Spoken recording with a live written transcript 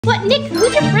What, Nick?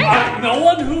 Who's your friend? No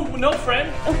one. No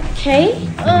friend. Okay.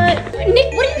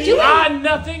 Nick, what are you doing?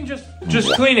 Nothing.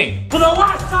 Just cleaning. For the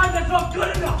last time, that's not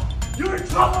good enough. You're in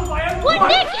trouble by everyone. What,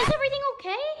 Nick? Is everything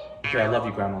okay? Okay, I love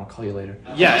you, Grandma. I'll call you later.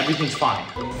 Yeah, everything's fine.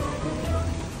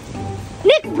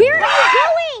 Nick, where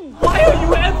are you going? Why are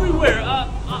you everywhere?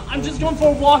 I'm just going for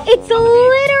a walk. It's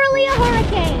literally a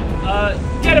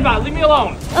hurricane. Get about. Leave me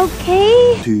alone.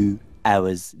 Okay. 2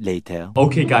 hours later.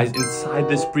 Okay, guys, inside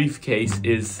this briefcase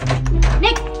is...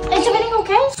 Nick, is everything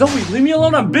okay? Zoe, leave me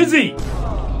alone. I'm busy.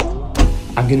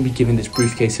 I'm gonna be giving this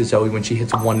briefcase to Zoe when she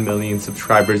hits 1 million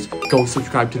subscribers. Go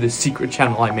subscribe to this secret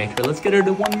channel I made her. Let's get her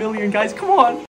to 1 million, guys. Come on.